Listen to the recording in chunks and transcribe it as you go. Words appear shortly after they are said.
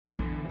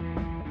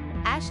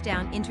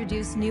Ashdown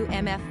introduced new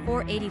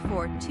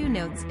MF484 2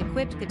 notes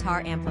equipped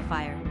guitar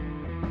amplifier.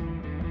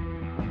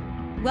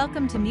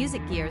 Welcome to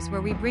Music Gears,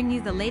 where we bring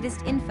you the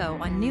latest info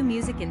on new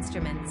music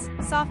instruments,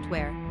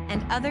 software,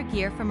 and other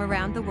gear from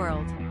around the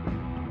world.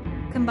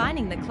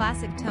 Combining the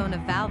classic tone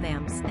of valve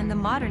amps and the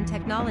modern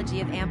technology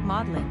of amp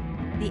modeling,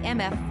 the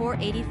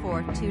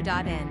MF484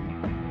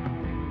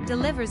 2.N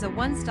delivers a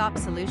one-stop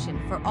solution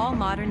for all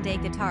modern-day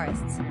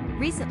guitarists,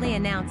 recently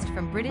announced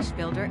from British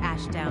builder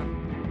Ashdown.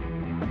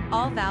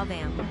 All valve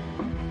amp.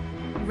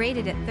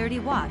 Rated at 30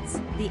 watts,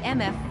 the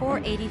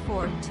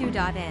MF484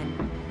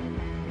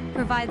 2.N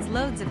provides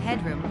loads of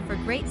headroom for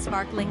great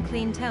sparkling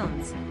clean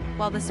tones,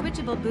 while the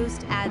switchable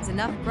boost adds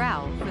enough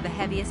growl for the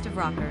heaviest of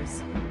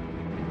rockers.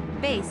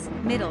 Bass,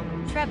 middle,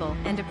 treble,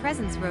 and a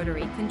presence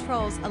rotary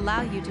controls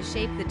allow you to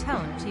shape the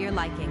tone to your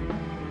liking.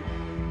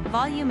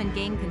 Volume and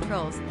gain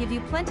controls give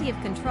you plenty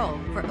of control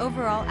for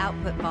overall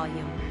output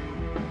volume.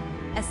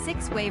 A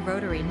 6-way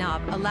rotary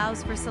knob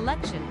allows for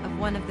selection of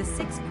one of the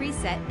 6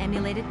 preset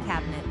emulated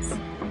cabinets.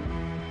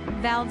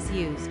 Valves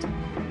used: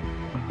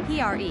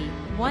 PRE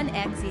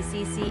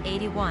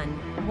 1XECC81,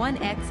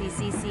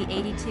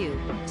 1XECC82,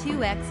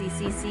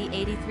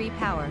 2XECC83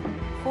 power,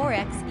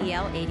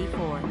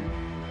 4XEL84.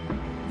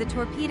 The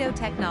Torpedo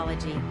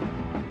Technology.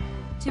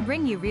 To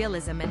bring you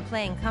realism and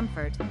playing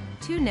comfort,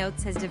 2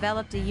 Notes has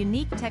developed a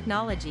unique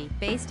technology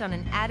based on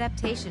an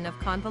adaptation of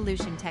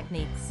convolution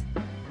techniques.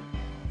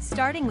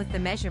 Starting with the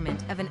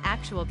measurement of an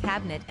actual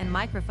cabinet and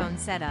microphone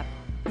setup,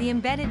 the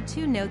embedded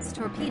 2 Notes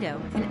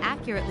Torpedo can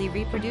accurately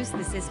reproduce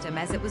the system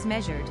as it was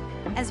measured,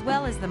 as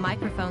well as the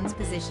microphone's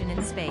position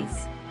in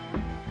space.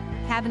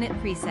 Cabinet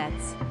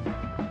presets.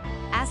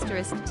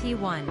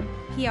 *T1,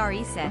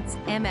 PRE sets,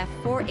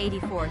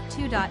 MF484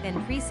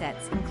 2.N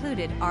presets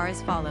included are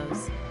as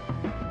follows.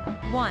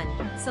 1.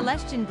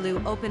 Celestian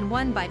Blue Open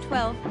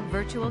 1x12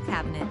 Virtual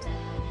Cabinet.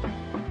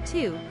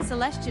 2.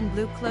 Celestian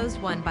Blue Closed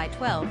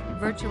 1x12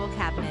 Virtual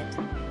Cabinet.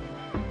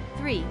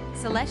 3.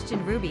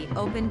 Celestian Ruby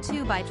Open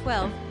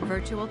 2x12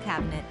 Virtual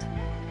Cabinet.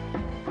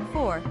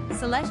 4.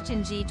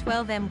 Celestian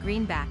G12M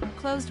Greenback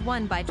Closed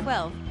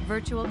 1x12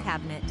 Virtual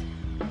Cabinet.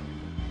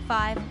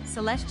 5.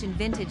 Celestian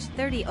Vintage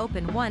 30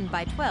 Open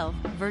 1x12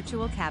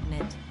 Virtual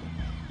Cabinet.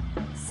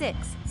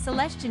 6.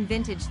 Celestian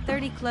Vintage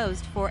 30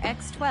 Closed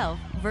 4x12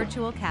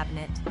 Virtual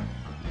Cabinet.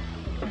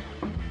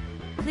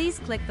 Please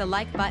click the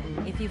like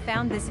button if you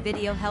found this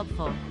video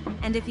helpful,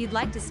 and if you'd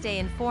like to stay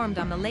informed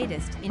on the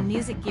latest in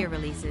music gear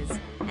releases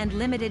and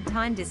limited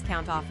time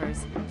discount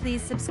offers,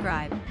 please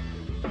subscribe.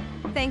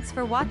 Thanks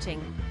for watching.